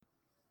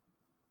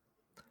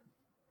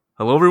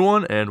Hello,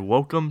 everyone, and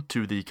welcome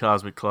to the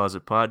Cosmic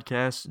Closet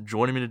Podcast.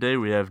 Joining me today,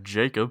 we have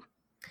Jacob,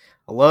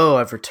 Hello,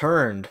 I've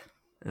returned.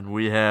 and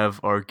we have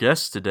our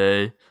guest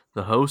today,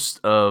 the host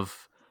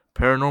of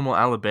Paranormal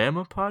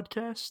Alabama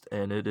podcast,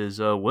 and it is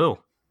Will.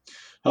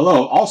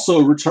 Hello,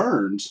 also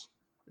returned.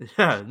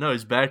 Yeah, no,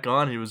 he's back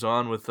on. He was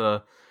on with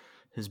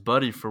his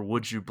buddy for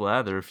Would You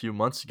Blather a few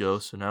months ago,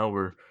 so now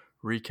we're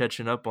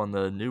re-catching up on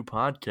the new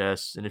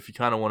podcast. And if you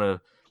kind of want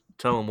to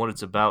tell him what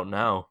it's about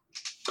now.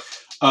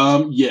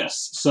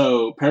 Yes.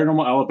 So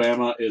Paranormal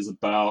Alabama is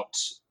about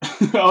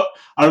I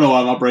don't know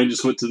why my brain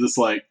just went to this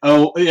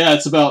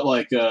it's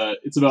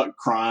about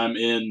crime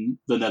in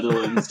the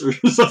Netherlands or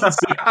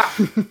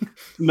something.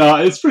 No,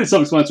 it's pretty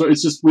self-explanatory.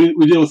 It's just we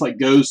deal with like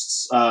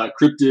ghosts,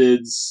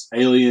 cryptids,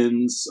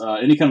 aliens,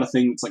 any kind of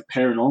thing that's like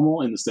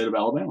paranormal in the state of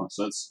Alabama.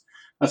 So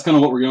that's kind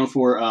of what we're going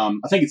for. I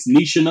think it's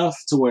niche enough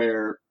to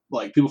where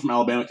like people from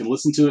Alabama can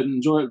listen to it and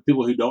enjoy it.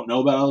 People who don't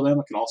know about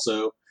Alabama can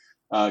also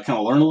kind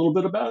of learn a little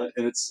bit about it,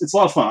 and it's a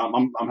lot of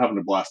fun. I'm having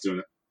a blast doing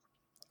it.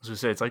 I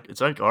was gonna say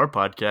it's like our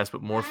podcast,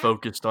 but more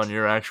focused on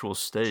your actual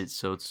state.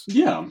 So it's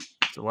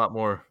a lot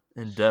more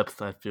in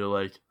depth. I feel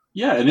like.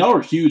 Yeah, and y'all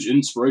are huge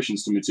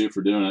inspirations to me too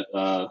for doing it.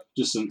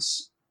 Just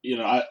since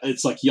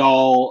it's like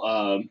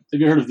y'all.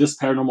 Have you heard of This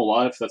Paranormal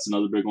Life? That's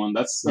another big one.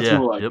 That's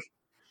more like I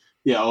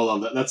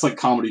love that. That's like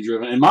comedy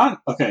driven. And mine,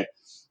 okay.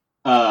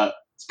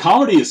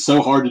 Comedy is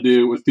so hard to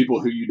do with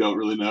people who you don't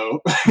really know.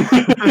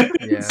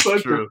 Yeah, so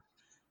true.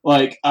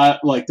 Like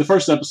the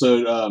first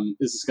episode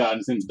is this guy, and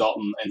his name's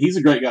Dalton, and he's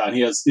a great guy, and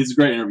he's a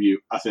great interview,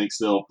 I think,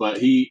 still. But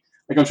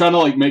I'm trying to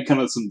like make kind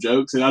of some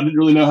jokes, and I didn't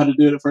really know how to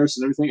do it at first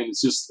and everything, and it's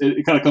just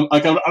it kind of comes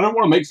like I don't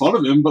want to make fun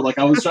of him, but like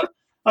I was trying.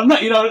 I'm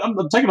not, I'm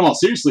taking them all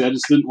seriously. I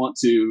just didn't want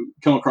to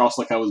come across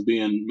like I was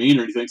being mean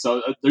or anything.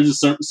 So there's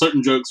just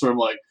certain jokes where I'm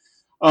like,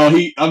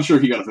 I'm sure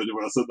he got offended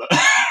when I said that.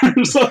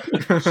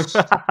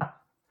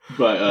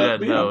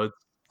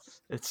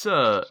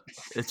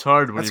 It's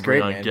hard when you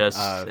bring on guests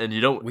and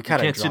you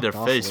can't see their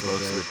face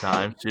most of the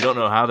time, so you don't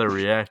know how they're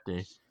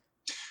reacting.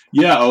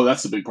 Yeah,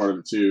 that's a big part of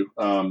it too.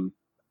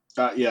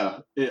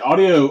 Audio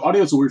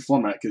is a weird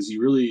format because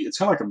it's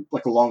kind of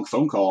like a long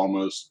phone call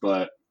almost,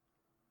 but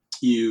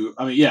to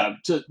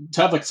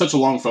have like such a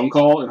long phone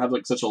call and have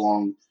like such a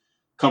long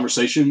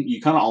conversation, you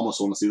kind of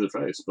almost want to see their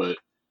face, but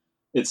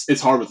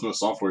it's hard with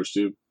most softwares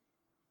too.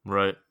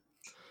 Right.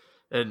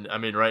 And, I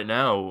mean, right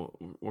now,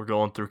 we're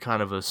going through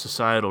kind of a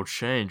societal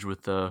change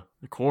with the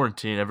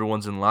quarantine.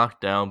 Everyone's in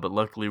lockdown, but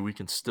luckily we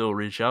can still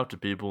reach out to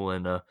people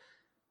and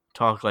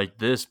talk like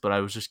this. But I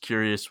was just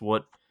curious,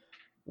 what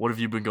have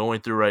you been going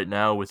through right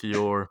now with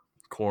your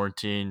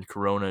quarantine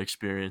corona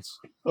experience?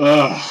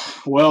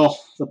 Well,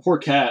 the poor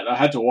cat. I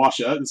had to wash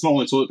it. It's the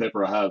only toilet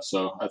paper I have,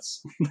 so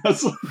that's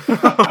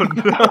oh,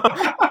 no.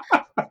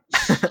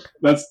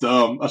 That's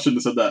dumb. I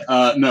shouldn't have said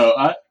that. No,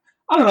 I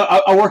don't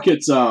know. I work at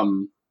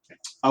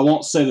I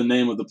won't say the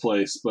name of the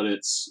place, but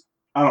it's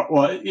a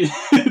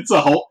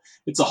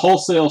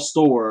wholesale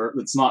store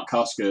that's not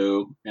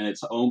Costco, and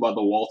it's owned by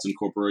the Walton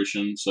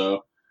Corporation.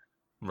 So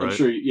right. I'm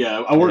sure.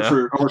 Yeah, I work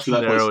for that place.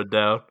 Narrow it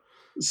down.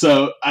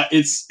 So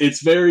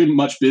it's very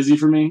much busy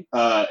for me,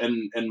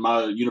 and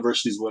my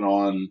universities went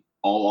on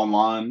all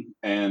online,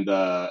 and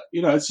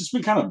it's just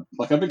been kind of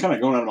like I've been kind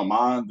of going out of my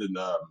mind, and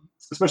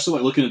especially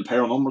like looking into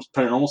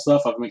paranormal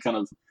stuff. I've been kind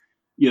of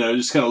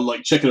just kind of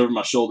like checking over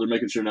my shoulder,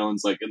 making sure no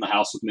one's like in the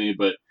house with me.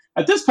 But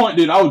at this point,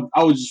 dude, I would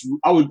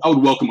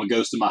welcome a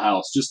ghost in my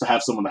house just to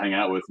have someone to hang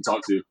out with and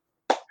talk to.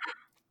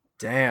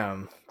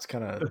 Damn, it's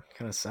kind of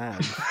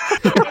sad.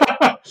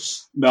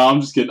 No, I'm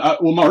just kidding.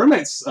 My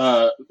roommate's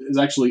is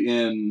actually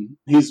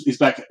he's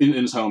back in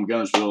his home,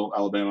 Gunnersville,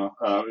 Alabama,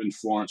 in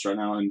Florence right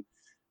now,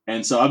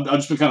 and so I've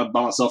just been kind of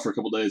by myself for a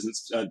couple of days.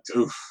 And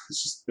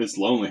it's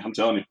lonely. I'm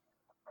telling you.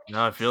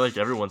 No, I feel like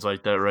everyone's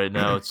like that right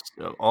now. It's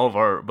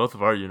both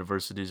of our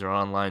universities are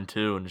online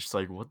too, and it's just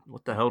like,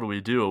 what the hell do we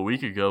do? A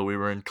week ago we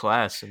were in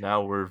class, and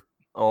now we're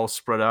all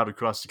spread out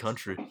across the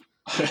country.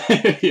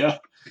 Yeah,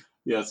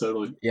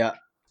 totally. Yeah,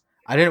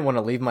 I didn't want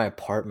to leave my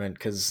apartment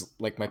because,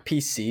 like, my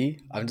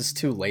PC, I'm just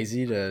too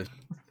lazy to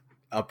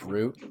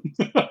uproot.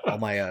 All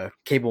my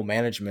cable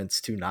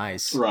management's too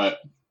nice. Right.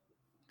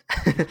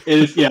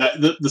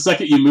 The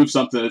second you move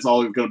something, it's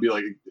all going to be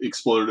like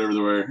exploded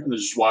everywhere, and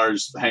there's just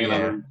wires hanging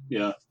out.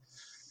 Yeah.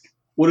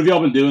 What have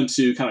y'all been doing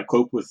to kind of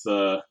cope with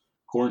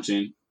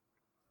quarantine?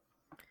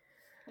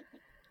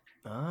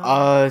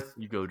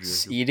 You go,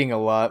 Jacob. Eating a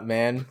lot,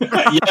 man.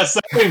 Yeah,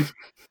 same.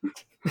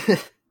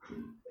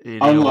 Eating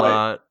a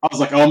lot. I was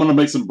like, I'm gonna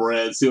make some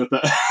bread. See if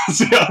I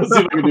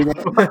can do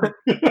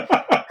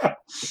that.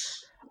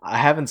 I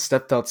haven't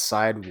stepped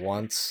outside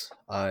once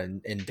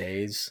in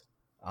days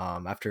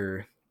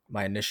after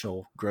my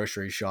initial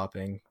grocery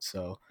shopping.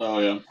 So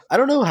I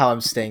don't know how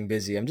I'm staying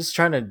busy. I'm just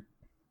trying to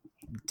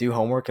do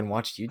homework and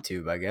watch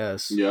YouTube, I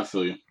guess. Yeah, I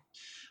feel you.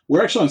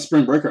 We're actually on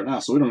spring break right now,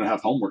 so we don't have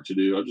homework to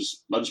do. I've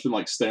just been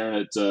like staring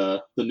at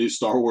the new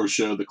Star Wars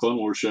show, the Clone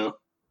Wars show.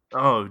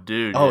 Oh,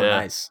 dude! Oh, yeah.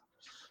 Nice.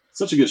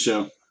 Such a good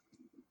show.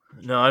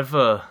 No,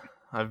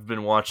 I've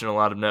been watching a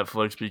lot of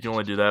Netflix, but you can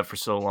only do that for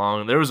so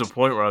long. There was a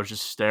point where I was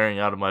just staring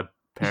out of my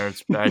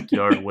parents'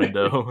 backyard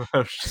window. I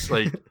was just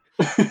like,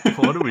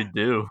 what do we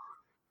do?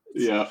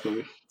 Yeah,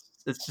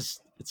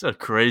 it's a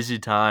crazy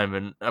time,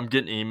 and I'm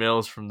getting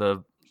emails from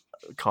the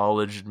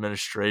college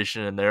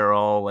administration, and they're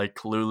all like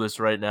clueless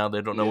right now.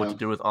 They don't know what to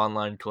do with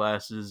online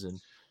classes. And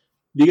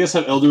do you guys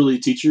have elderly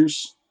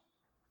teachers?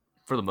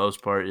 For the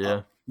most part,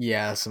 yeah.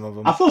 Yeah, some of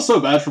them. I feel so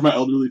bad for my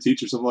elderly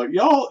teachers. I'm like,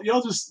 y'all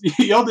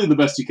do the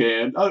best you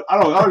can. I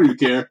don't even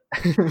care.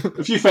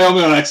 If you fail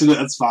me on accident,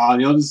 that's fine.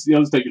 Y'all just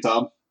take your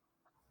time.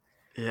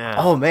 Yeah.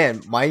 Oh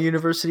man, my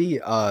university,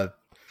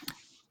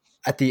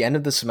 at the end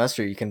of the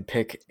semester, you can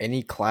pick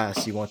any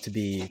class you want to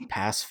be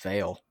pass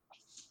fail.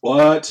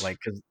 What? Like,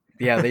 cause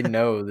they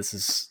know this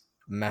is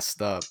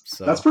messed up.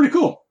 So that's pretty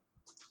cool.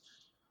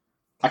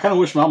 I kind of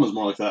wish mine was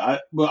more like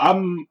that.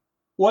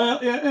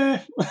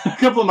 A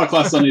couple of my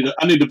classes I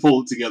need to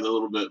pull it together a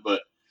little bit,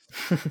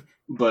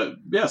 but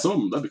yeah, some of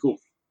them that'd be cool.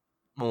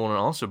 Well, and it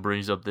also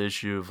brings up the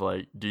issue of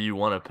like, do you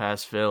want to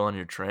pass fail on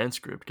your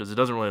transcript, because it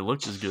doesn't really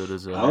look as good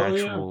as an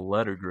actual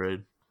letter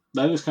grade.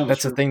 That is kind of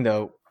that's true. The thing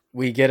though.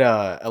 We get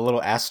a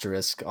little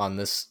asterisk on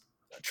this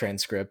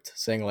transcript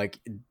saying like,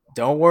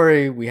 don't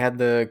worry, we had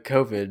the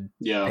COVID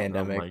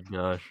pandemic. Oh my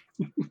gosh.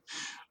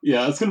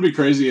 Yeah, it's gonna be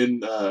crazy in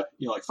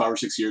like 5 or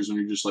 6 years when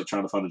you're just like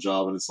trying to find a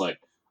job and it's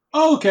like,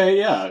 oh, okay,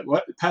 yeah,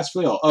 what pass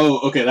fail?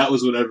 Oh, okay, that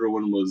was when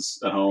everyone was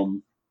at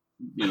home.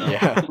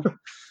 Yeah.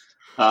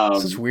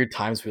 Such weird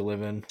times we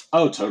live in.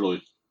 Oh,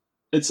 totally.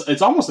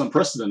 It's almost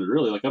unprecedented,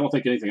 really. Like I don't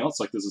think anything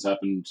else like this has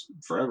happened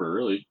forever,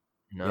 really.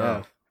 No.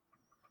 Yeah.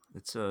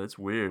 It's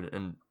weird.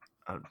 And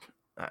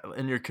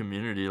in your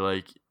community,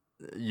 like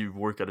you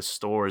work at a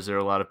store, is there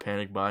a lot of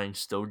panic buying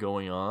still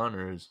going on,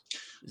 or is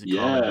it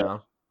calming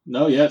down?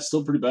 No, yeah, it's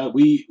still pretty bad.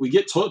 We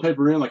get toilet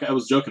paper in, like I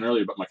was joking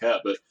earlier about my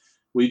cat, but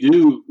we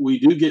do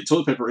get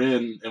toilet paper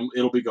in, and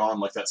it'll be gone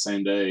like that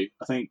same day.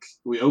 I think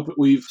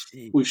we've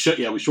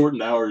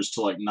shortened hours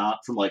to like not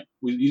from like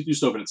we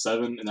used to open at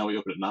 7 and now we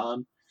open at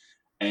 9,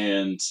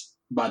 and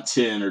by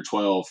 10 or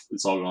 12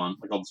 it's all gone.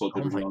 Like all the toilet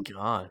paper. Oh my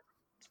god,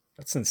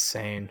 that's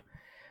insane.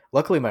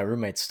 Luckily, my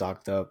roommate's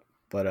stocked up,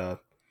 but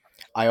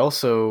I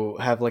also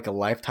have like a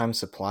lifetime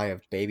supply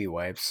of baby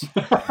wipes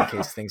in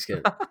case things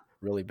get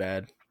really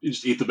bad. You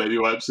just eat the baby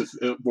wipes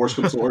if worse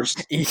comes to worse.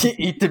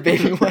 Eat the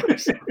baby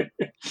wipes.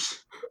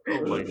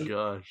 Oh my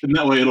gosh! And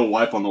that way it'll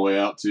wipe on the way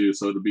out too,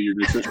 so it'll be your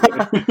nutrition.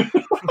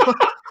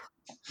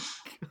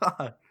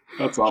 God,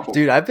 that's awful,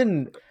 dude.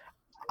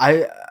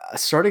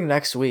 Starting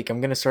next week,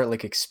 I'm gonna start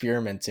like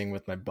experimenting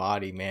with my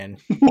body, man.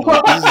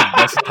 Like, this is the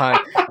best time.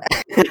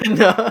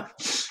 No.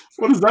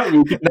 What does that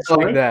mean? Not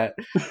like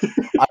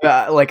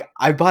that.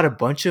 I bought a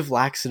bunch of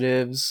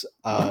laxatives.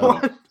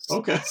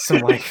 Okay.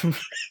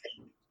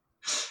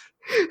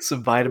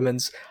 Some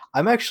vitamins.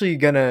 I'm actually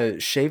gonna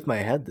shave my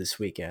head this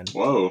weekend.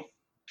 Whoa.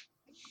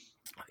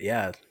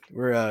 Yeah,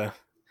 this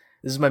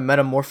is my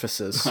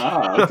metamorphosis.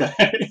 Ah, okay.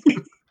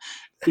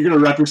 You're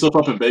gonna wrap yourself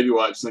up in baby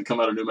wipes and then come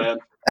out a new man.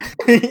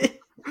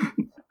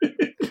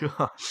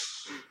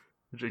 Gosh.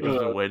 Jacob's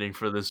been waiting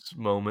for this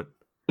moment.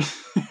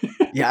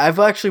 Yeah, I've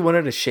actually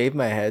wanted to shave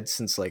my head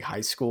since like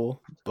high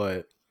school,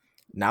 but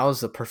now is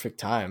the perfect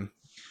time.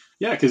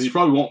 Yeah, because you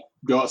probably won't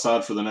go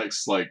outside for the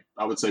next, like,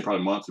 I would say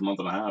probably month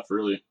and a half,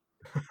 really.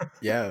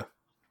 Yeah.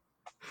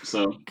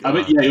 So I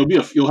bet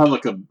you'll have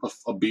like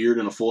a beard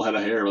and a full head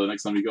of hair the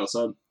next time you go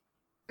outside.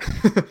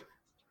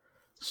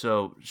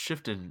 So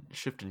shifting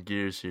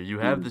gears here, you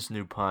have this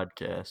new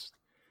podcast,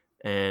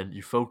 and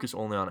you focus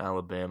only on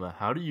Alabama.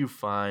 How do you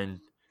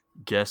find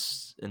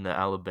guests in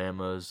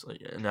Alabama's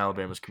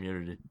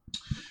community?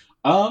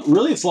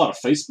 Really, it's a lot of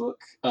Facebook,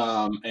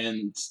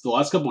 and the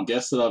last couple of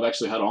guests that I've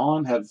actually had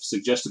on have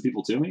suggested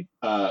people to me.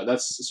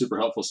 That's super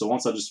helpful. So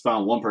once I just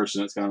found one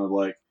person, it's kind of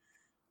like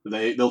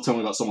they'll tell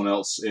me about someone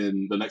else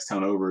in the next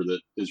town over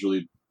that is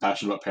really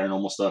passionate about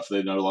paranormal stuff.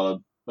 They know a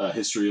lot of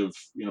history of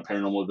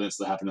paranormal events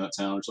that happen in that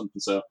town or something.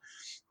 So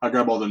I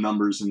grab all the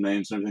numbers and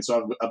names and everything. So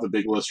I have a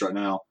big list right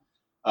now.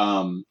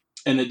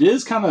 And it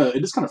is kind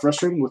of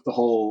frustrating with the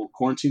whole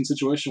quarantine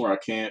situation where I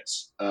can't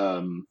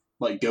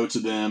go to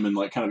them and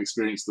like kind of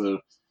experience the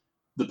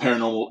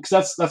paranormal,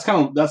 because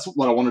that's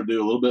what I want to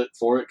do a little bit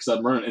for it, because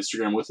I'm running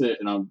Instagram with it,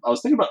 and I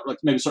was thinking about like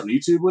maybe starting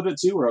YouTube with it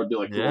too, where I would do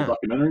like little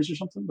documentaries or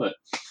something. But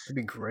that'd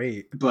be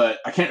great. But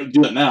I can't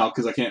do it now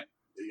because I can't.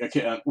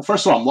 Well,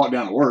 first of all, I'm locked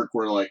down at work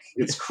where like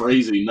it's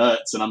crazy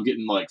nuts, and I'm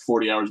getting like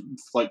 40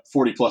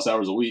 plus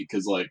hours a week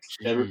because like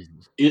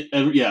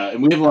and we have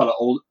a lot of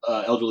old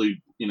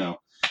elderly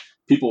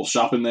people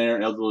shopping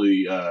there,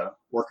 elderly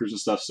workers and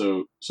stuff.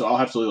 So I'll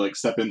have to like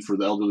step in for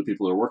the elderly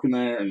people that are working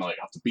there, and like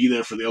have to be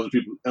there for the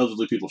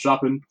elderly people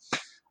shopping.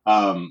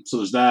 So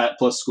there's that,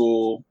 plus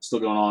school still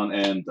going on,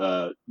 and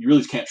you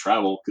really can't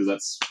travel because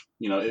that's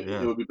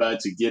it would be bad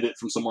to get it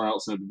from somewhere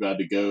else, and it'd be bad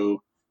to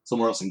go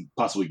somewhere else and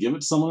possibly give it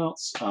to someone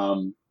else.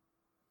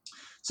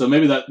 So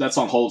maybe that's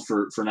on hold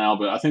for now,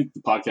 but I think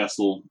the podcast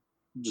will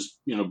just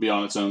be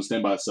on its own,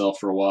 stand by itself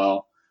for a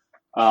while.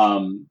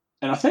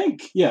 I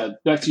think,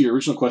 back to your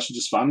original question,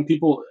 just finding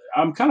people.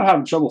 I'm kind of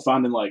having trouble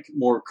finding like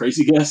more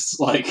crazy guests.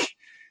 Like,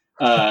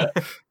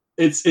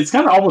 it's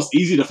kind of almost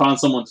easy to find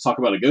someone to talk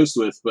about a ghost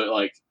with, but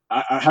like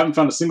I haven't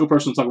found a single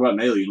person to talk about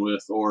an alien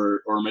with,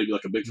 or maybe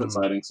like a Bigfoot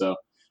sighting. So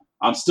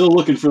I'm still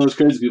looking for those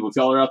crazy people. If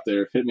y'all are out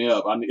there, hit me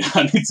up. I need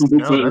some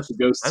Bigfoot or some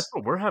ghosts. That's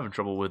what we're having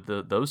trouble with.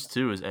 Those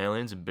two is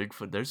aliens and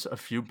Bigfoot. There's a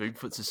few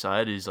Bigfoot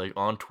societies like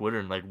on Twitter,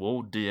 and like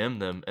we'll DM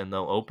them and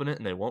they'll open it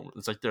and they won't.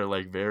 It's like they're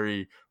like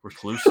very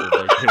reclusive.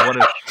 Like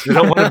they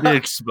don't want to be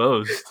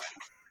exposed.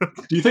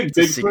 Do you think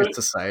Bigfoot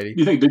society? Do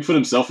you think Bigfoot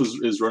himself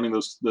is running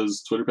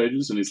those Twitter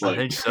pages and he's like? I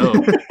think so.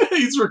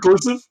 He's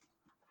reclusive.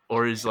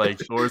 Or he's like,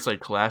 or it's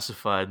like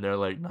classified, and they're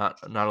like not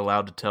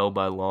allowed to tell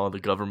by law. The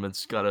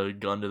government's got a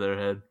gun to their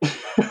head.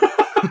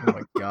 Oh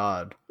my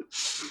god!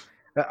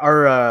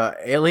 Are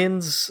alien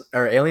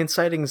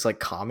sightings like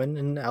common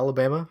in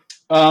Alabama?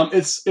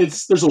 It's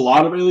there's a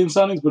lot of alien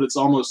sightings, but it's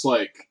almost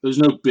like there's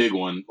no big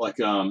one. Like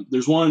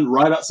there's one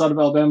right outside of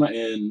Alabama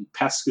in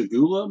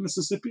Pascagoula,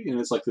 Mississippi, and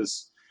it's like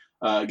this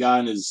guy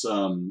and his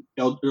I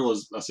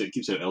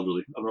keep saying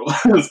elderly. I don't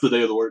know. It's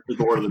the word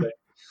of the day.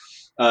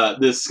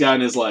 This guy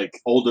and his like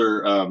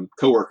older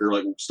coworker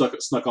like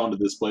snuck onto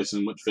this place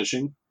and went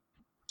fishing,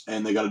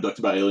 and they got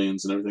abducted by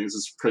aliens and everything. It's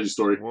this crazy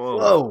story.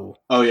 Whoa!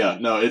 Oh yeah,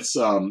 no, it's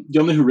do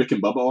you know who Rick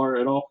and Bubba are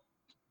at all?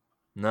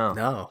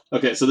 No.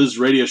 Okay, so this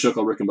radio show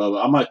called Rick and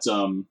Bubba.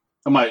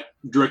 I might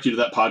direct you to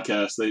that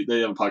podcast.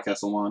 They have a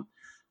podcast online,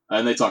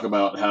 and they talk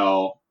about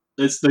how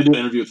they do an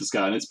interview with this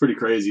guy, and it's pretty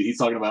crazy. He's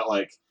talking about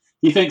like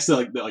he thinks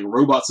that like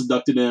robots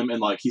abducted him, and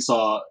like he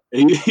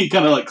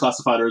kind of like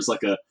classified her as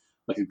like a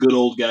good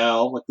old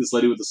gal, like this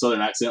lady with a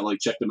southern accent, like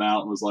checked him out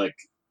and was like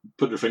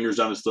putting her fingers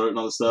down his throat and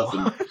all this stuff.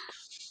 And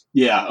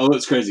yeah,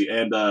 it's crazy.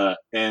 And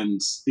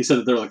he said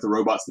that they were like the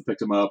robots that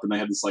picked him up, and they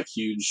had this like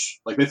huge,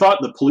 like they thought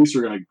the police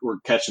were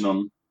catching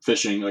them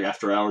fishing like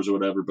after hours or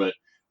whatever, but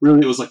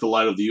really it was like the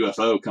light of the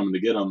UFO coming to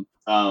get them.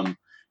 And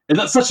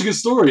that's such a good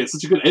story. It's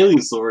such a good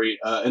alien story.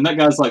 And that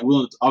guy's like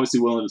obviously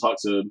willing to talk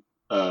to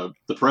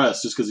the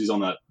press just because he's on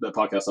that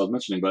podcast I was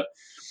mentioning, but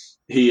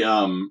he's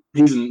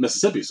in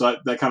Mississippi, so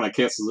that kind of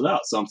cancels it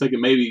out. So I'm thinking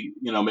maybe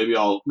I'll be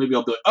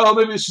like, oh,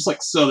 maybe it's just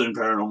like Southern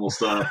paranormal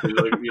stuff,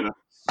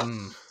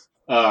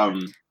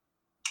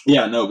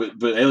 Yeah, no,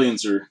 but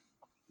aliens are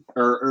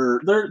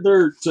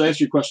they're to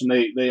answer your question,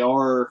 they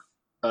are.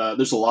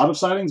 There's a lot of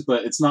sightings,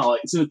 but it's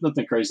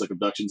nothing crazy like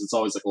abductions. It's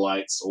always like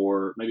lights,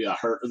 or maybe I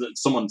heard that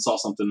someone saw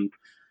something,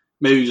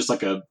 maybe just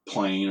like a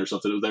plane or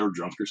something. They were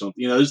drunk or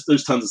something.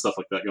 There's tons of stuff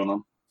like that going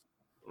on.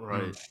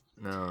 Right.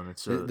 No,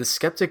 it's the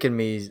skeptic in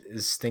me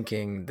is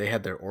thinking they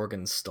had their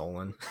organs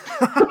stolen.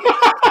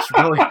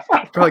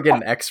 probably get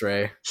an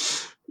X-ray.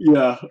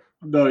 Yeah.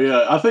 No.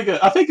 Yeah. I think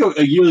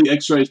a yearly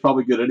X-ray is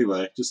probably good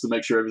anyway, just to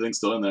make sure everything's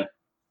still in there.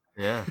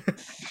 Yeah.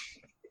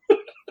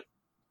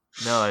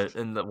 No,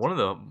 and one of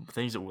the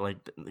things that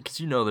because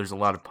there's a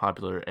lot of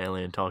popular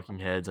alien talking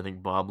heads. I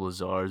think Bob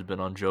Lazar has been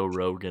on Joe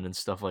Rogan and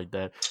stuff like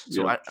that.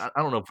 So yeah. I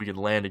don't know if we could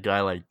land a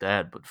guy like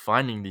that, but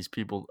finding these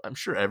people, I'm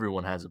sure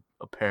everyone has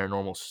a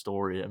paranormal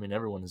story. I mean,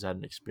 everyone has had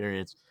an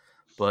experience,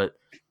 but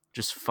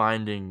just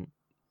finding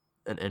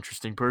an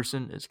interesting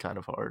person is kind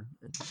of hard,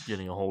 and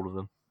getting a hold of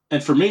them.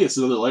 And for me, it's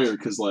another layer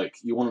because like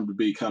you want them to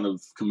be kind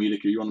of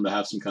comedic, or you want them to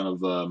have some kind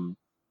of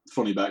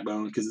funny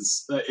backbone,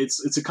 because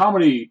it's a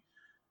comedy.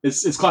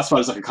 It's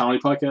classified as like a comedy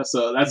podcast,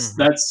 so that's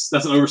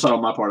an oversight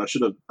on my part. I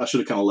should have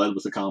kind of led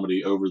with the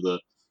comedy over the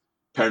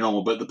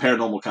paranormal, but the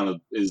paranormal kind of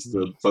is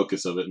the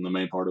focus of it and the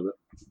main part of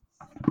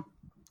it.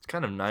 It's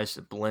kind of nice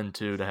to blend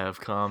too, to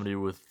have comedy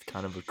with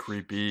kind of a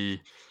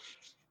creepy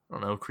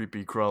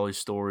crawly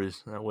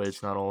stories. That way,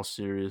 it's not all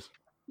serious.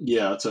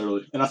 Yeah,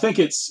 totally. And I think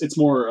it's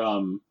more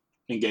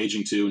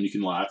engaging too, and you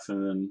can laugh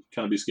and then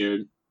kind of be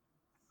scared.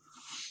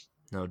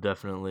 No,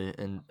 definitely.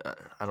 And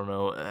I don't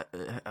know.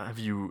 Have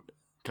you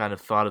kind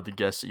of thought of the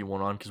guests that you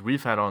want on? Because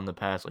we've had on in the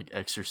past like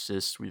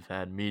exorcists, we've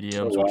had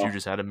mediums, which you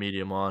just had a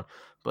medium on,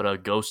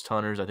 but ghost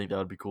hunters, I think that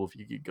would be cool if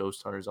you get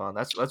ghost hunters on.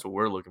 That's what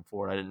we're looking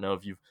for. I didn't know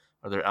if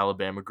are there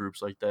Alabama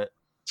groups like that?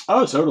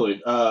 Oh,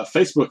 totally.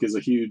 Facebook is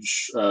a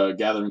huge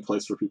gathering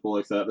place for people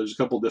like that. There's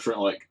a couple different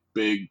like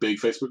big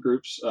Facebook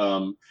groups.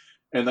 And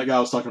that guy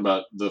I was talking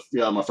about, the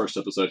guy on my first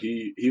episode,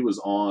 he was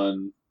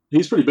on.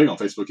 He's pretty big on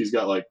Facebook. He's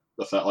got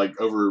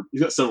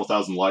he's got several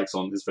thousand likes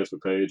on his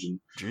Facebook page,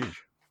 and Jeez.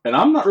 And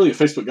I'm not really a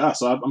Facebook guy,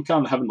 so I'm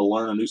kind of having to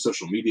learn a new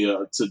social media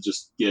to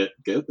just get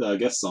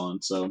guests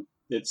on. So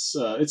it's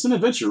an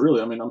adventure,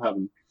 really. I mean, I'm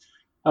having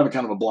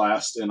kind of a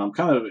blast, and I'm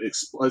kind of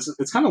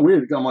it's kind of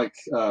weird. I'm like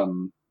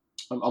I'm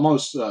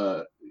almost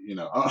I don't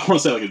want to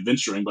say like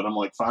adventuring, but I'm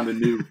like finding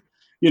new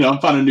I'm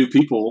finding new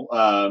people,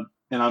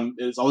 and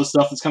it's all this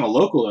stuff that's kind of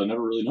local that I've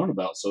never really known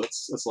about. So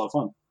it's a lot of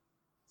fun.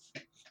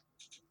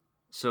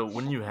 So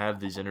when you have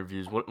these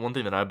interviews, one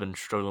thing that I've been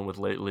struggling with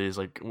lately is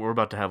like we're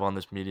about to have on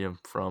this medium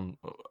from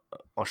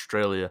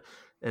Australia,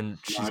 and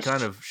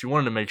she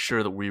wanted to make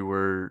sure that we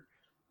were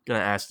going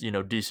to ask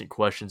decent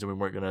questions, and we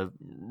weren't going to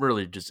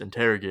really just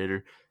interrogate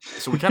her.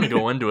 So we kind of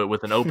go into it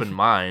with an open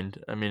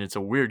mind. I mean, it's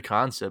a weird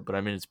concept, but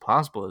I mean it's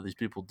possible that these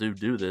people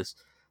do this.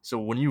 So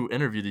when you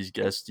interview these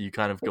guests, do you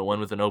kind of go in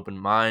with an open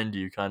mind? Do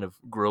you kind of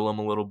grill them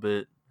a little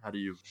bit? How do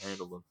you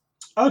handle them?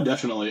 Oh,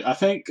 definitely. I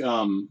think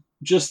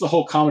just the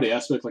whole comedy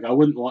aspect. Like, I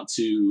wouldn't want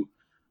to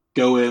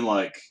go in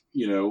like,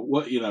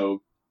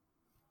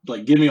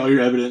 like, give me all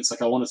your evidence.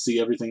 Like, I want to see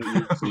everything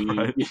you've seen.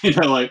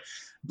 Right.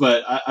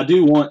 But I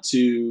do want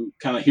to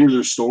kind of hear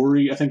their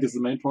story, I think, is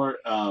the main part.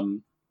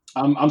 I'm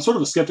sort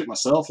of a skeptic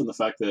myself in the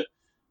fact that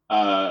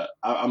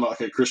I'm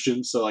like a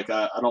Christian, so like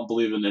I don't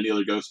believe in any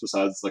other ghost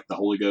besides like the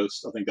Holy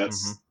Ghost. I think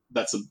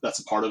that's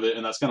a part of it,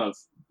 and that's kind of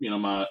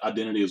my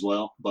identity as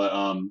well.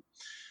 But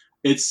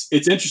it's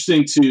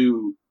interesting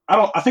to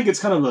I think it's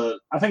kind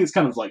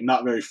of like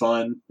not very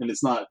fun, and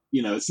it's not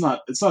it's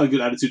not a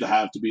good attitude to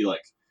have, to be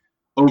like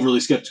overly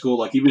skeptical.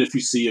 Like, even if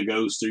you see a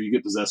ghost or you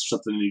get possessed or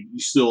something, you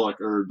still like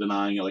are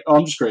denying it. Like, oh,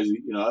 I'm just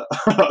crazy.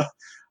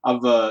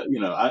 I've talked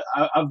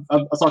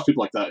to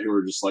people like that who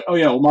are just like, oh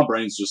yeah, well, my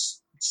brain's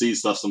just sees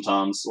stuff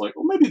sometimes. Like,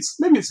 well, maybe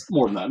it's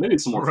more than that. Maybe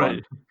it's some more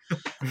fun.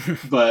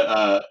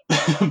 But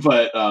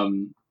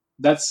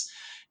that's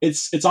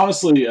it's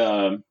honestly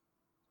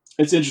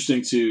it's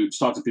interesting to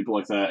talk to people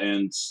like that,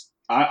 and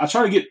I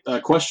try to get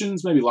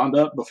questions maybe lined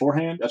up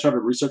beforehand. I try to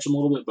research them a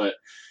little bit,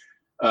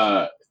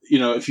 but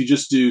if you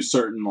just do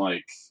certain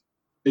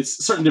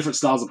it's certain different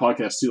styles of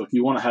podcasts too. Like,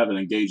 you want to have an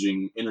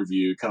engaging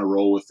interview, kind of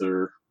roll with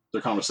their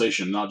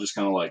conversation, not just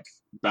kind of like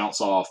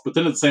bounce off. But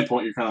then at the same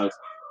point, you're kind of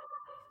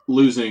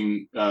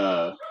losing,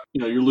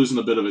 you're losing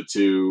a bit of it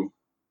to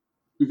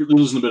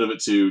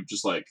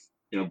just like,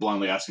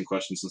 blindly asking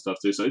questions and stuff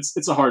too. So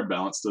it's a hard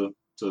balance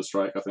to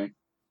strike, I think.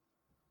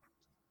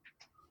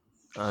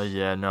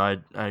 Yeah, no,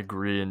 I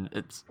agree, and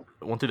it's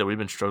one thing that we've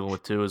been struggling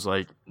with too is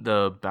like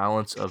the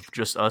balance of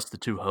just us, the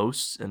two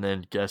hosts, and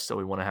then guests that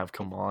we want to have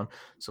come on.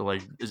 So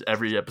like, is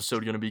every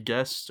episode going to be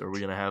guests, or are we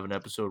going to have an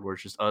episode where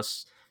it's just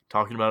us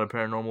talking about a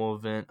paranormal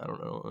event? I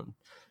don't know. And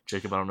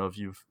Jacob, I don't know if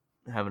you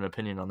have an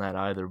opinion on that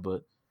either,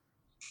 but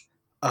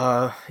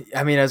I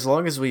mean, as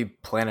long as we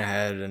plan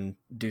ahead and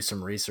do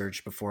some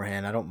research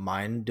beforehand, I don't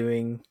mind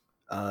doing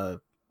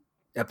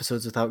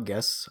episodes without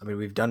guests. I mean,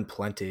 we've done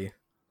plenty.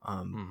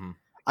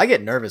 I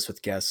get nervous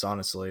with guests,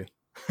 honestly.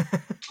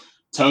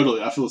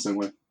 Totally, I feel the same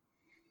way.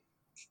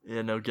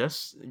 Yeah, no,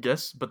 guests,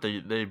 but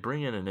they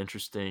bring in an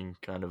interesting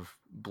kind of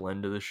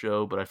blend to the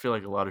show. But I feel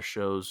like a lot of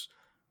shows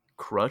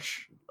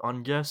crutch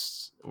on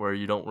guests where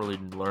you don't really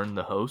learn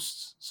the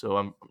hosts.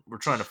 So we're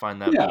trying to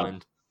find that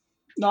blend.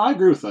 No, I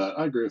agree with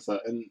that.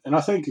 And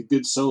I think a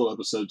good solo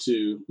episode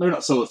too. Maybe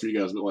not solo for you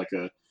guys, but like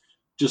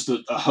just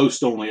a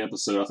host only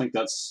episode. I think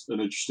that's an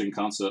interesting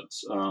concept.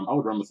 I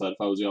would run with that if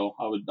I was y'all.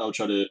 I would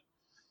try to.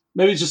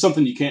 Maybe it's just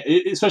something you can't,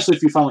 especially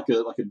if you find like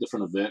a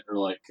different event or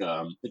like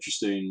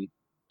interesting.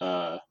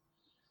 But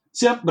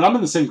I'm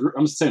in the same group.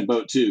 I'm in the same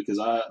boat too, because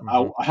I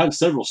have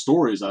several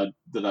stories there's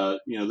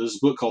a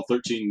book called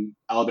 13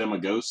 Alabama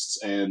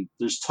Ghosts, and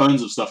there's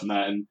tons of stuff in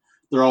that, and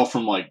they're all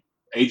from like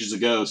ages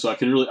ago. So I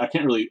can't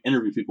really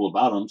interview people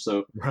about them.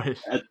 So right.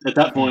 at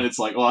that point, it's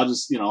like, well, I'll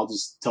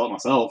just tell it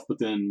myself. But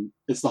then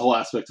it's the whole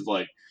aspect of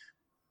like,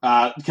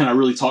 can I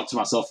really talk to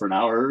myself for an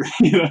hour?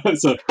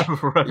 So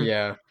right.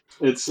 Yeah.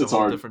 It's a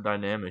hard. Different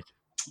dynamic.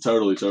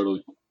 Totally.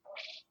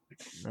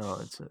 No,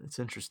 it's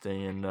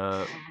interesting,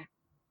 and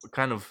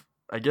kind of,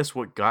 I guess,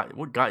 what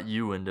got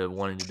you into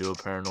wanting to do a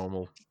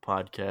paranormal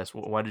podcast?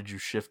 Why did you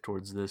shift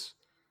towards this?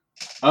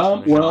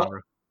 Well,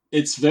 genre?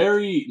 It's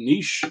very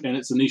niche, and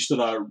it's a niche that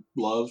I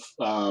love.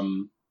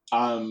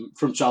 I'm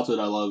from childhood.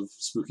 I love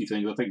spooky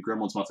things. I think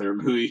Gremlin's my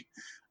favorite movie,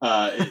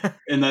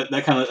 and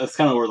that's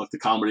kind of where like the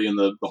comedy and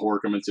the horror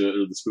come into it,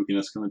 or the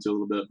spookiness come into it a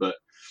little bit, but.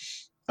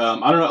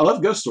 I don't know. I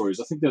love ghost stories.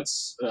 I think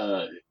that's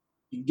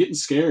getting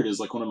scared is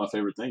like one of my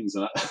favorite things,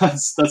 and that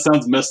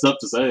sounds messed up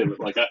to say,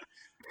 but like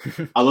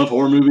I love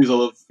horror movies. I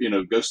love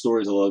ghost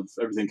stories. I love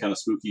everything kind of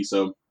spooky.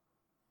 So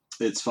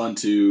it's fun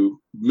to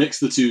mix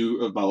the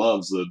two of my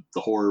loves, the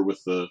horror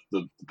with the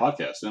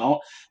podcast,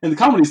 and the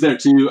comedy's there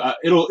too.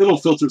 It'll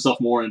filter itself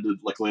more into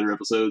like later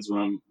episodes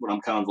when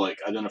I'm kind of like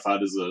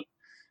identified as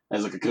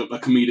a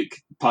comedic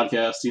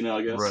podcast,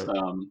 I guess. Right.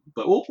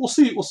 But we'll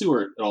see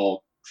where it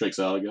all shakes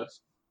out, I guess.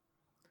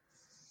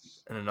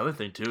 And another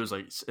thing too is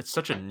like it's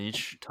such a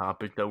niche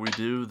topic that we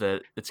do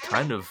that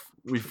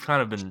we've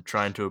kind of been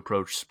trying to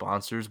approach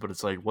sponsors, but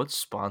it's like, what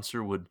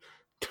sponsor would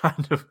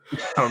kind of,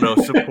 I don't know,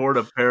 support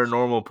a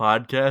paranormal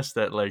podcast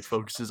that like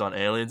focuses on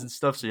aliens and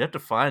stuff? So you have to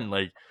find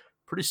like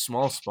pretty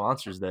small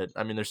sponsors that,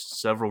 I mean, there's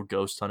several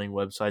ghost hunting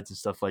websites and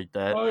stuff like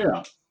that. Oh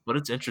yeah. But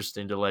it's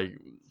interesting to like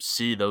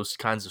see those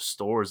kinds of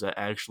stores that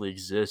actually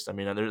exist. I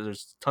mean,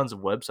 there's tons of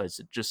websites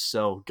that just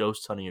sell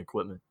ghost hunting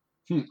equipment.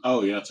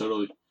 Oh yeah,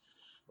 totally.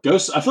 I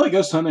feel like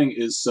ghost hunting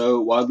is so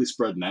widely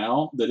spread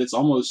now that it's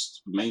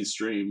almost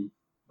mainstream.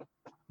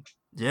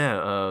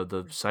 Yeah,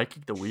 the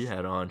psychic that we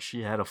had on,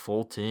 she had a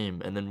full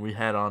team, and then we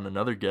had on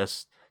another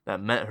guest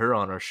that met her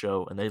on our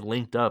show, and they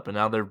linked up, and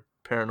now they're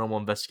paranormal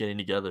investigating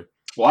together.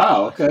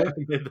 Wow, okay.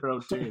 They made their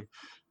own team.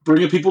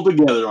 Bringing people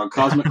together on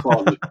Cosmic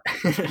Closet.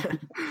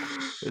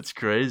 It's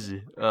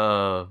crazy.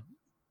 I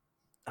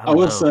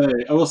will say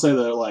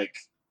that like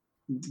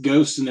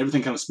ghosts and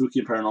everything kind of spooky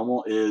and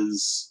paranormal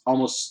is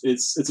almost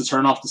it's a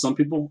turnoff to some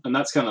people, and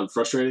that's kind of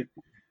frustrating.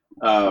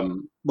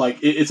 Like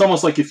it's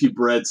almost like if you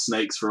bred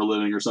snakes for a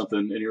living or something,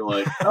 and you're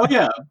like, oh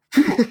yeah,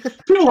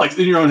 people like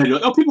in your own head, you're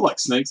like, oh, people like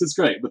snakes, it's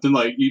great. But then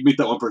like you meet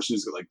that one person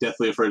who's like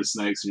deathly afraid of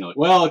snakes, and you're like,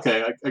 well,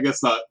 okay, I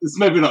guess not. This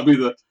maybe not be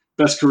the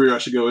best career I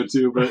should go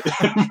into, but.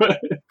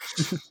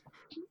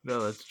 No,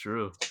 that's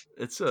true.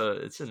 It's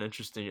an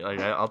interesting.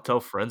 Like I'll tell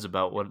friends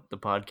about what the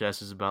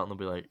podcast is about, and they'll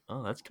be like,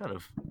 "Oh, it's kind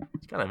of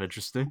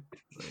interesting."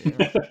 Like,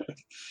 yeah.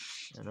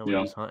 I know we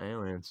just hunt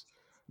aliens.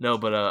 No,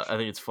 but I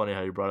think it's funny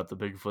how you brought up the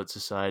Bigfoot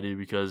Society,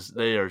 because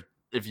they are.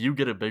 If you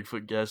get a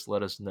Bigfoot guest,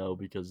 let us know,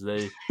 because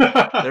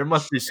there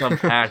must be some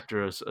pact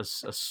or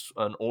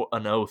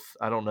an oath.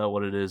 I don't know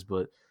what it is,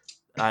 but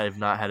I have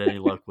not had any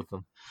luck with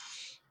them.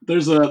 I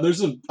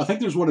think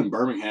there's one in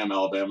Birmingham,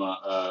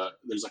 Alabama.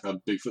 There's like a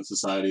Bigfoot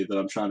Society that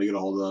I'm trying to get a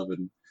hold of,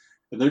 and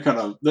they're kind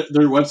of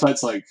their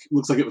website's like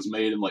looks like it was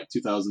made in like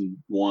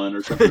 2001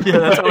 or something. Yeah,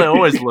 that's how they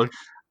always look.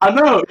 I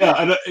know, yeah.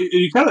 And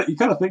you kind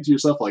of think to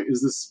yourself like,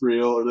 is this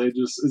real? Or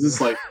is this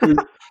like,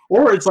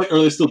 or it's like, are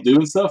they still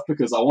doing stuff?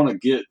 Because I want to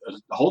get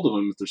a hold of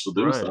them if they're still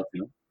doing stuff.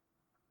 You know?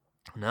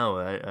 No,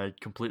 I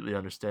completely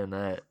understand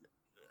that.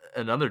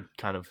 Another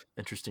kind of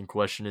interesting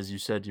question is,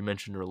 you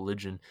mentioned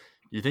religion.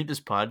 Do you think this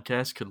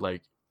podcast could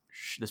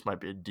this might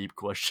be a deep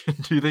question.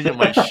 Do you think it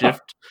might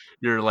shift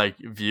your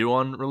view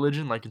on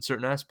religion, in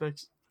certain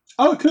aspects?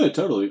 Oh, it could,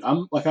 totally.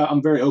 I'm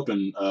very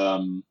open.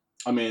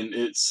 I mean,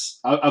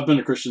 I've been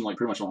a Christian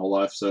pretty much my whole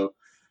life, so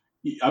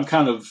I'm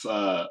kind of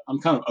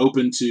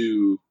open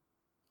to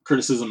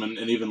criticism and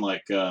even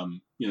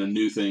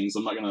new things.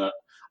 I'm not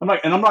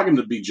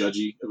gonna be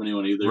judgy of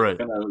anyone either. Right.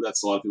 I know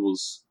that's a lot of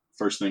people's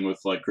first thing with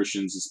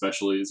Christians,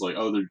 especially, is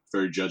oh, they're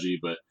very judgy,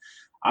 but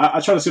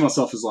I try to see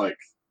myself as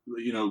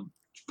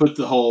put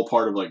the whole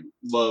part of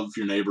love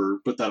your neighbor,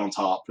 put that on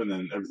top, and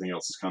then everything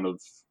else is kind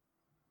of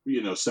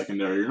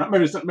secondary, or not,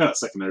 maybe not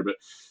secondary, but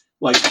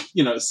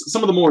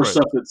some of the more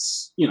stuff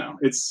that's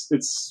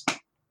it's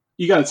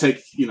you got to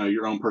take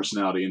your own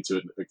personality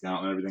into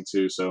account and everything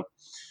too. So,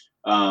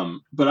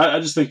 but I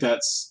just think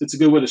it's a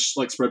good way to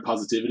spread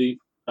positivity.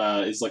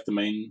 Is my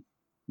main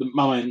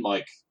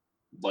I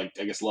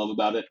guess love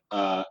about it.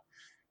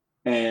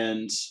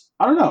 And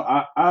I don't know,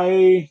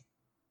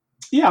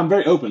 I'm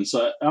very open.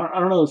 So I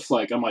don't know if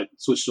I might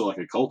switch to a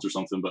cult or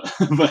something, but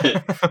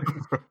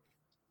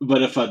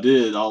but if I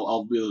did,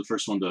 I'll be the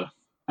first one to.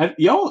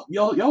 Y'all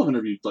have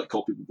interviewed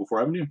cult people before,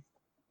 haven't you?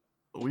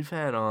 We've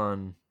had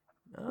on.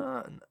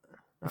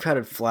 We've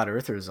had flat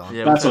earthers on.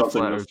 Yeah, that's what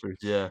flat earthers.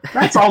 Yeah,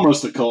 that's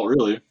almost a cult,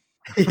 really.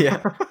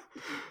 Yeah.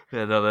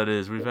 Yeah, no, that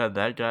is. We've had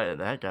that guy.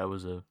 That guy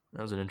was an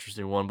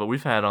interesting one. But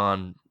we've had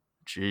on,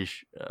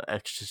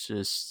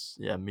 exorcists,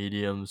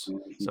 mediums,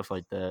 stuff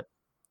like that.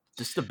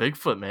 Just the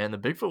Bigfoot, man. The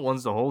Bigfoot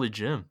one's the holy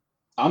gem.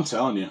 I'm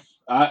telling you.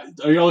 Are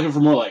you looking for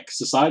more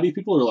society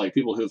people, or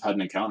people who have had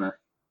an encounter?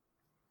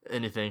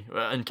 Anything.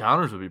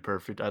 Encounters would be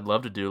perfect. I'd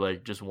love to do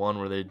just one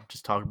where they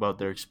just talk about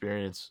their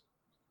experience.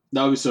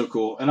 That would be so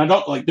cool. And I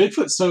don't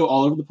Bigfoot's so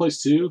all over the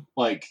place too.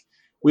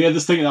 We had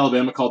this thing in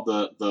Alabama called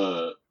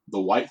the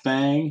White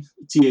Thang,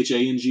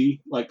 THANG,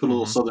 put a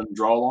little southern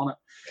drawl on it.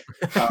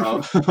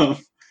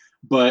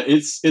 But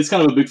it's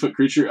kind of a Bigfoot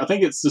creature. I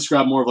think it's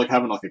described more of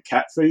having a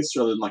cat face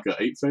rather than an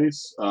ape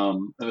face.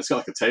 And it's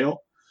got a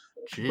tail.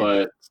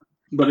 Jeez.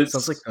 But it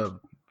sounds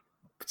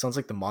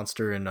like the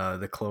monster in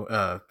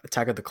the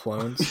Attack of the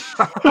Clones.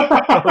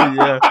 Oh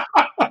yeah,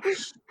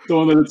 the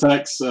one that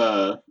attacks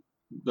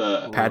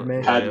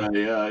Padme.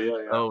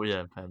 Yeah. Oh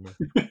yeah, Padme.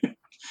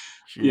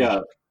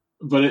 Yeah,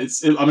 but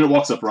it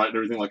walks upright and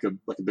everything like a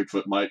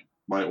Bigfoot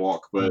might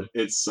walk, but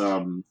it's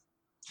see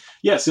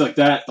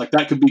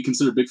that could be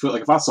considered Bigfoot.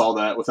 If I saw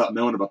that without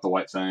knowing about the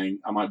White Thang,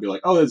 I might be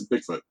oh, that's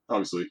Bigfoot.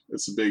 Obviously,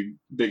 it's a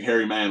big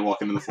hairy man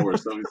walking in the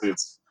forest. Obviously,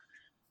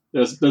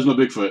 there's my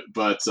Bigfoot,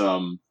 but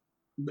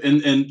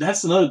and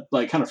that's another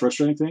kind of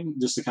frustrating thing.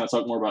 Just to kind of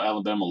talk more about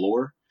Alabama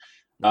lore.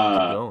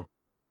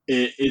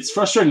 It's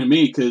frustrating to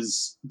me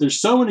because there's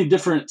so many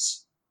different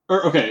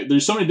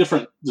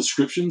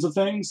descriptions of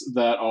things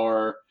that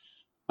are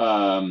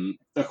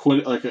they're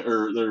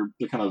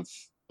kind of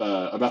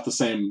about the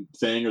same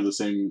thing or the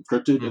same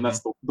cryptid, and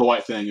that's the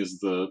White Thing is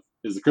the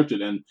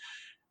cryptid. And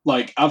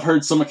I've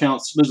heard some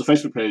accounts. There's a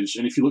Facebook page,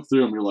 and if you look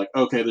through them, you're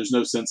okay, there's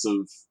no sense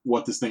of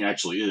what this thing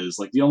actually is.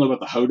 Do y'all know about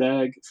the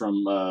Hodag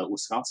from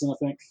Wisconsin? I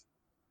think.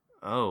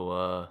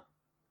 Oh,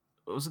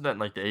 wasn't that in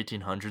the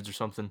 1800s or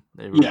something?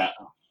 Yeah.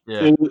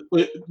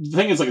 The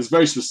thing is, it's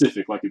very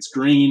specific. It's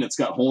green. It's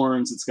got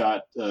horns. It's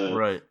got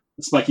a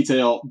spiky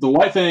tail. The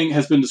White Thing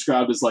has been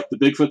described as the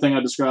Bigfoot thing I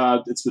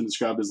described. It's been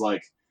described as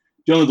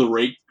you know the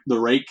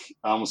rake.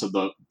 I almost said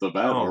the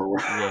bad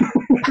word.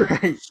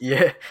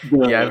 Yeah.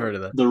 I've heard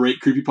of that. The rake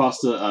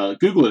creepypasta.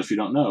 Google it if you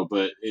don't know,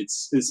 but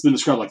it's been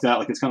described like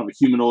that. It's kind of a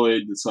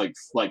humanoid. It's kind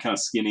of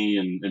skinny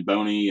and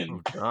bony,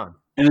 and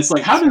and it's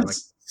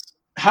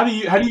how do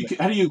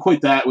you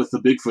equate that with the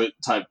Bigfoot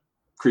type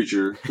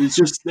creature? It's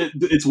just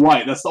it's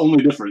white. That's the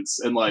only difference.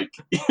 And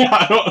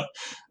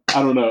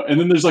I don't know. And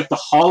then there's like the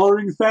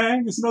hollering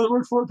thing is another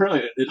word for it.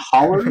 Apparently it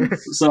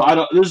hollers. So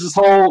there's this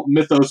whole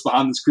mythos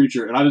behind this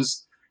creature, and I'm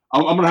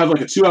going to have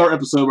like a 2-hour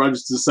episode where I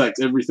just dissect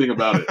everything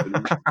about it and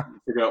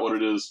figure out what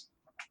it is.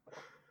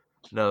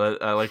 No,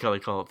 I like how they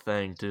call it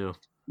thing too.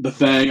 The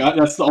thing,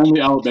 that's the only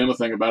Alabama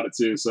thing about it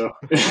too. So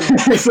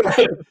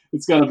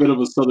it's got a bit of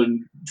a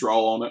southern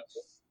drawl on it.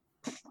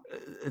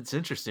 It's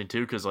interesting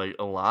too, because like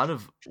a lot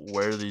of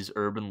where these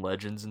urban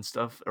legends and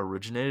stuff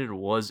originated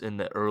was in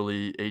the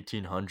early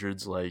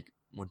 1800s, like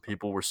when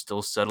people were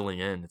still settling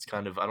in. It's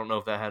kind of, I don't know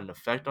if that had an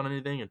effect on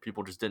anything and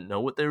people just didn't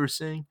know what they were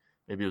seeing.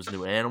 Maybe it was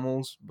new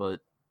animals,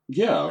 but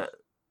yeah,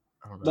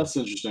 I don't know. That's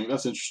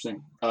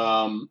interesting.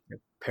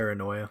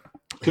 Paranoia.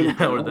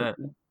 Yeah, or that.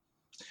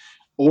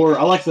 Or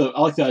I like the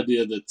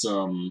idea that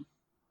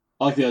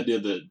like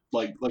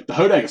the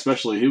Hodag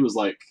especially, he was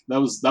like that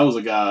was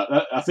a guy.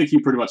 I think he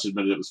pretty much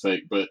admitted it was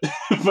fake, but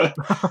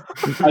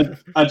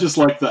I just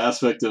like the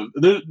aspect of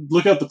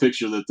look at the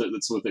picture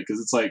that's with it, because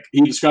it's like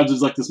he describes it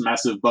as like this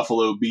massive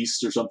buffalo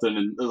beast or something,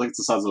 and like it's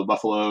the size of a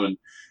buffalo, and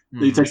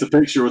he takes a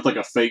picture with like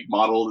a fake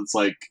model that's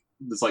like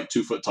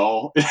 2 foot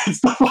tall.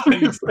 It's the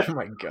funniest thing. Oh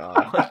my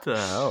god! What the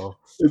hell?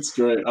 It's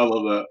great. I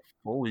love that.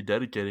 Fully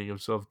dedicating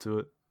himself to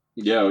it.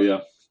 Yeah, yeah.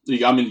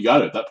 I mean, you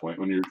got it at that point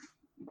when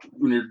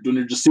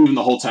you're deceiving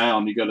the whole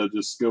town. You got to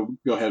just go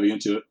heavy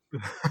into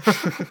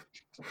it.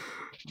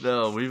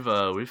 No,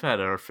 we've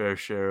had our fair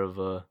share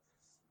of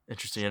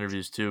interesting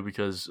interviews too,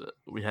 because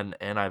we had an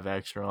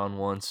anti-vaxxer on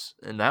once,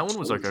 and that one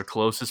was like our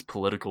closest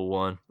political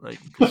one, like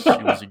because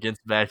she was against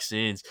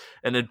vaccines,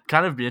 and it'd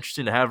kind of be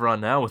interesting to have her on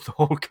now with the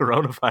whole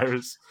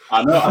coronavirus.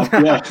 I know.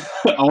 Yeah,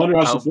 I wonder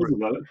how she feels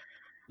about it.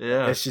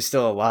 Yeah, is she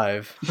still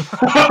alive?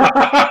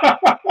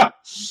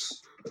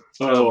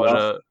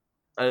 But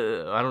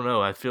I don't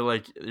know. I feel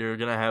like you're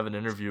gonna have an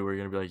interview where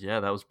you're gonna be like, yeah,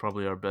 that was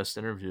probably our best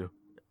interview,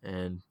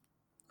 and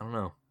I don't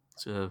know.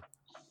 It's an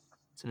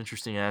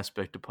interesting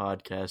aspect of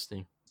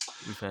podcasting.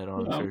 We've had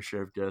on a fair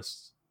share of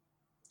guests.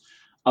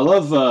 I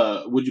love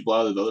Would You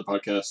Blather, the other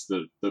podcast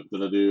that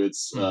I do.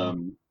 It's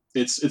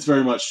it's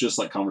very much just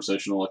like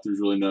conversational. Like there's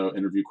really no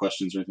interview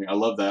questions or anything. I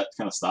love that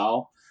kind of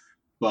style.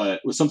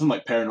 But with something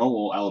like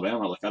Paranormal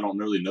Alabama, like I don't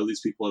really know these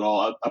people at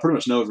all. I pretty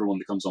much know everyone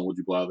that comes on Would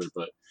You Blather,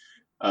 but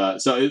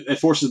so it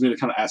forces me to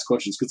kind of ask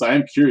questions because I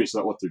am curious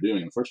about what they're doing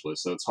in the first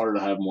place. So it's harder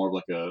to have more of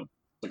like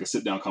a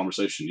sit down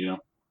conversation, you know?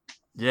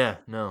 Yeah,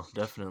 no,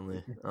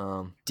 definitely.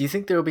 Do you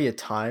think there will be a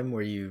time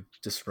where you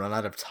just run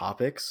out of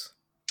topics?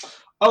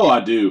 Oh,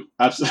 I do.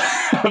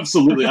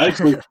 Absolutely.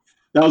 Actually,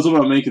 that was one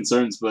of my main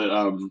concerns, but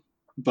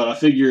I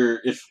figure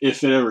if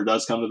it ever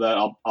does come to that,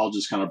 I'll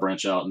just kind of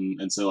branch out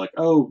and say like,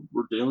 oh,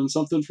 we're doing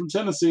something from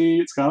Tennessee.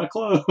 It's kind of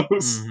close.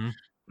 Mm-hmm.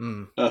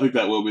 Mm. I think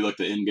that will be like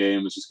the end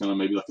game. It's just gonna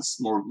maybe like a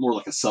more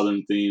like a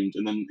southern themed,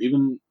 and then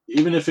even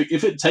if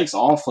it takes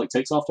off,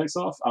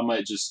 I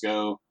might just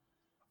go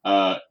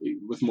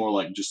with more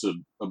like just a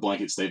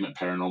blanket statement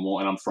paranormal,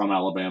 and I'm from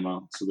Alabama,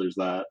 so there's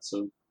that.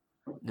 So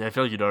yeah, I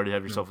feel like you'd already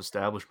have yourself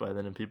established by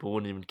then, and people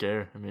wouldn't even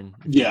care. I mean,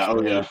 yeah,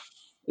 oh yeah.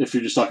 If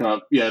you're just talking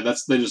about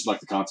they just like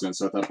the content,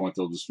 so at that point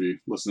they'll just be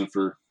listening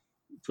for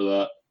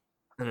that.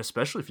 And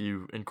especially if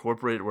you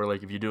incorporate where,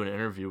 like, if you do an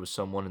interview with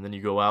someone and then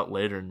you go out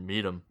later and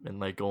meet them and,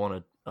 like, go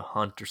on a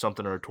hunt or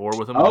something or a tour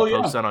with them and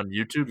post that on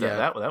YouTube,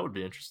 that would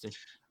be interesting.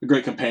 A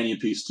great companion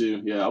piece,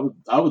 too. Yeah,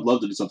 I would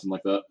love to do something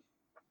like that.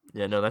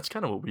 Yeah, no, that's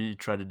kind of what we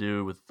try to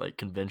do with, like,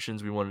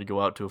 conventions. We wanted to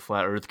go out to a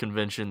Flat Earth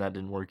convention. That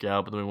didn't work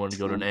out, but then we wanted to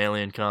go to an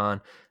Alien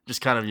Con.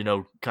 Just kind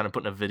of, kind of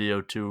putting a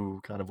video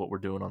to kind of what we're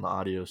doing on the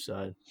audio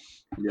side.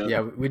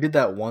 Yeah, we did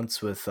that once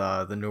with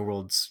the New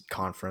Worlds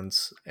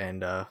Conference,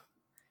 and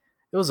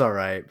it was all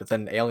right, but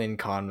then Alien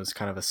Con was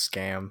kind of a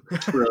scam.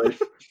 Really?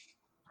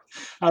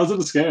 How was it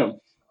a scam?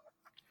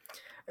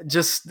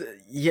 Just,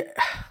 yeah.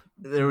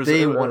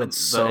 They wanted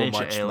so the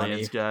much aliens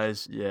money.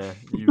 Guys. Yeah,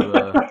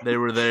 they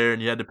were there,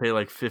 and you had to pay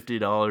like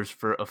 $50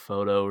 for a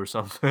photo or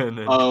something.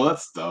 And... Oh,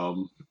 that's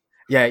dumb.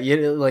 Yeah,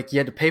 you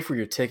had to pay for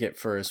your ticket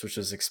first, which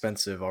was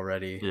expensive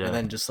already, and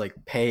then just like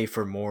pay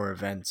for more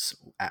events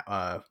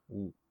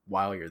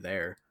while you're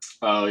there.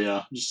 Oh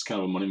yeah, just kind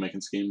of a money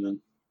making scheme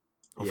then.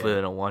 Hopefully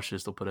they don't watch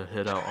this. They'll put a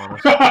hit out on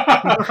us.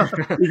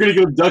 You're gonna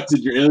get abducted.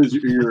 Your aliens,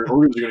 your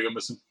organs are gonna go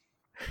missing.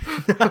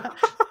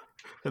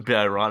 It'd be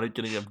ironic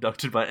getting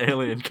abducted by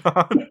Alien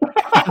Con.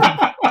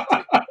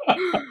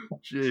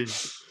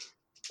 Jeez.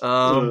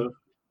 Do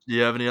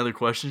you have any other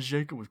questions,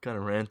 Jacob? We've kind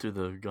of ran through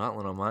the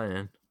gauntlet on my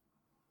end.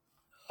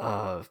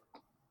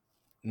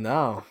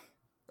 No.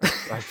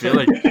 I feel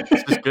like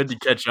it's just good to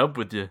catch up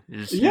with you.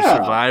 You're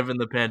surviving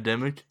the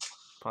pandemic.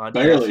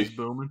 Podcast is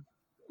booming.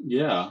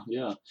 Yeah.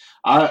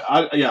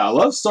 I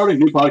love starting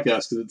new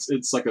podcasts because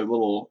it's like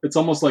it's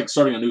almost like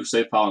starting a new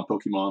save file in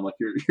Pokemon. Like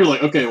you're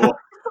like, okay, well,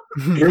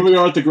 here we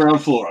are at the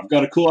ground floor. I've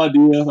got a cool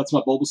idea. That's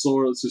my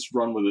Bulbasaur. Let's just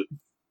run with it.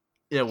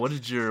 Yeah. What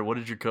did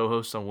your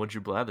co-host on Would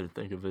You Blather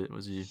think of it?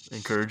 Was he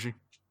encouraging?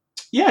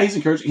 Yeah, he's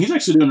encouraging. He's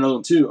actually doing another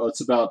one too.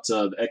 It's about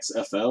the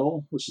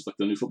XFL, which is like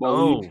the new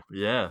football league. Oh,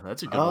 yeah,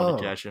 that's a good one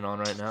to cash in on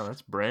right now.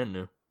 That's brand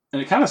new.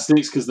 And it kind of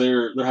stinks because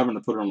they're having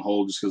to put it on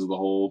hold just because of the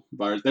whole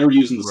virus. They were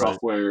using the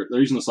software. They're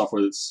using the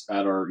software that's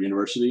at our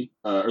university,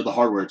 or the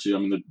hardware too. I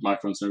mean, the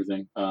microphones and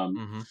everything.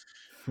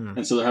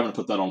 And so they're having to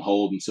put that on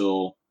hold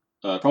until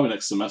probably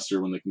next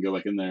semester when they can go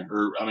back in there.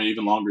 Or I mean,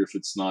 even longer if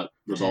it's not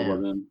resolved by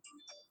then.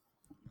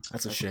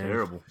 That's a shame.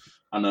 Terrible.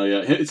 I know.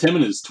 Yeah, it's him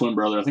and his twin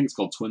brother. I think it's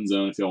called Twin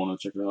Zone. If y'all want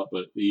to check it out,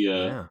 but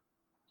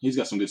he's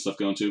got some good stuff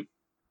going too.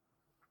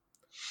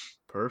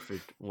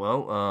 Perfect.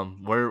 Well,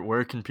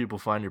 where can people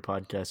find your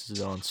podcast? Is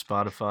it on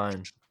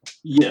Spotify?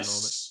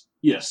 Yes.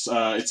 It's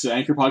an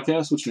Anchor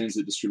podcast, which means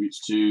it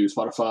distributes to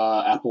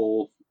Spotify,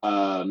 Apple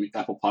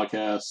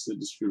Podcasts. It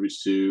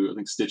distributes to, I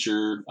think,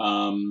 Stitcher.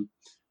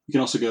 You can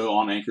also go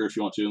on Anchor if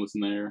you want to and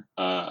listen there.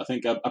 I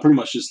think I pretty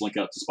much just link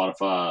out to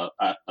Spotify,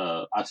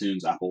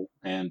 iTunes, Apple,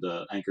 and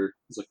Anchor.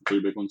 It's like the 3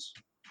 big ones.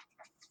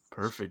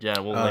 Perfect. Yeah,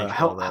 we'll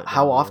link all that.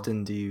 How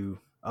often do you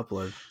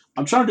upload?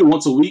 I'm trying to do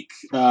once a week.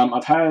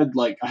 I had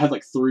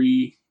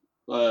 3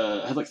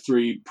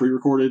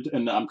 pre-recorded,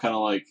 and I'm kind of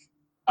like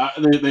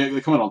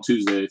they come out on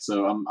Tuesday,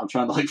 so I'm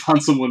trying to like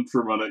find someone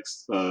for my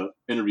next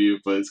interview,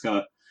 but it's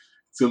gonna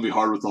be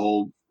hard with the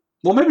whole.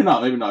 Well, maybe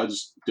not. I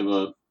just give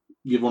one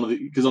of the,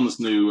 because on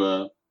this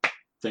new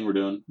thing we're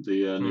doing,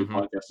 the new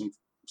podcasting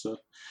stuff.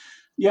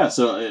 Yeah,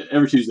 so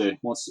every Tuesday,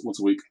 once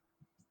a week.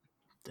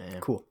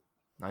 Damn, cool,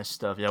 nice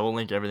stuff. Yeah, we'll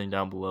link everything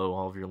down below,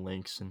 all of your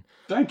links and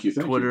thank you,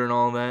 Twitter and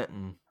all that,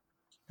 and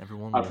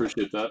everyone. I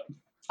appreciate that.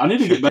 I need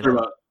to get better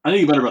about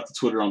the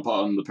Twitter on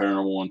the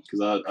paranormal one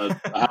because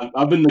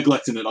I've been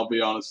neglecting it. I'll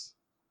be honest.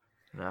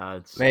 Nah,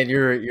 man,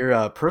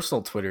 your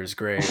personal Twitter is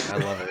great. I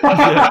love it.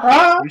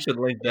 We should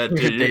link that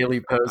to your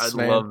daily posts.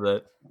 I love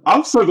that.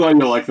 I'm so glad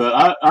you like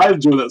that. I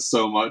enjoy that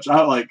so much.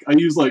 I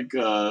use like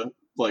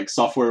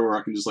software where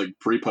I can just like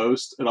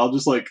pre-post, and I'll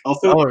just like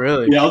oh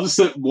really? Yeah, I'll just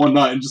sit one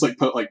night and just like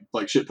put like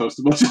shit post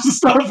a bunch of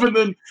stuff, and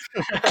then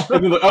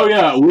like, oh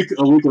yeah, a week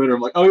later I'm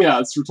like, oh yeah,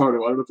 it's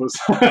retarded. Why did I post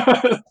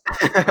that?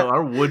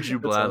 Our Would You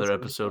Blather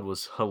episode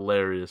was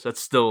hilarious.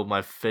 That's still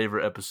my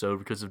favorite episode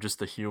because of just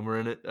the humor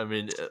in it. I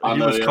mean,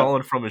 he was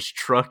calling from his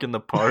truck in the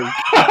park.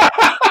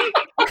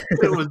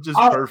 It was just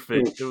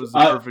perfect. It was a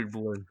perfect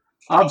blend.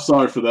 I'm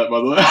sorry for that, by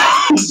the way.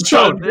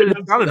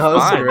 That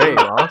was great.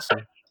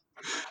 Awesome.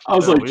 I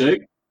was like,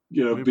 Jake,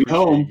 be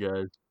home. You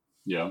guys.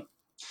 Yeah.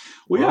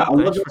 Well, yeah.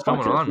 Thanks for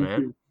coming on,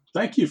 man.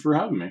 Thank you for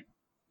having me.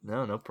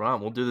 No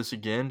problem. We'll do this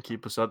again.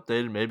 Keep us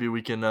updated. Maybe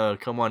we can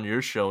come on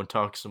your show and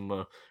talk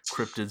some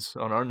cryptids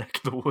on our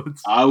neck of the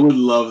woods. I would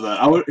love that.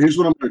 Here's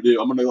what I'm going to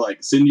do. I'm going to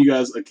like send you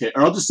guys or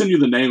I'll just send you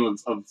the name of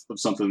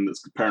something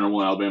that's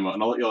paranormal in Alabama,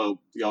 and I'll let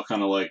y'all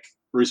kind of like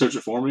research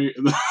it for me.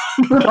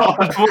 Come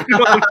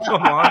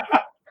on.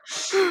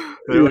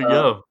 There we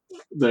go.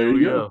 There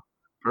you go.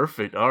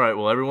 Perfect. All right.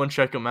 Well, everyone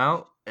check them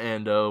out,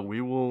 and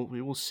we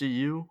will see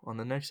you on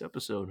the next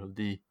episode of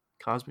the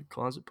Cosmic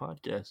Closet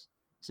Podcast.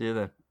 See you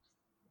then.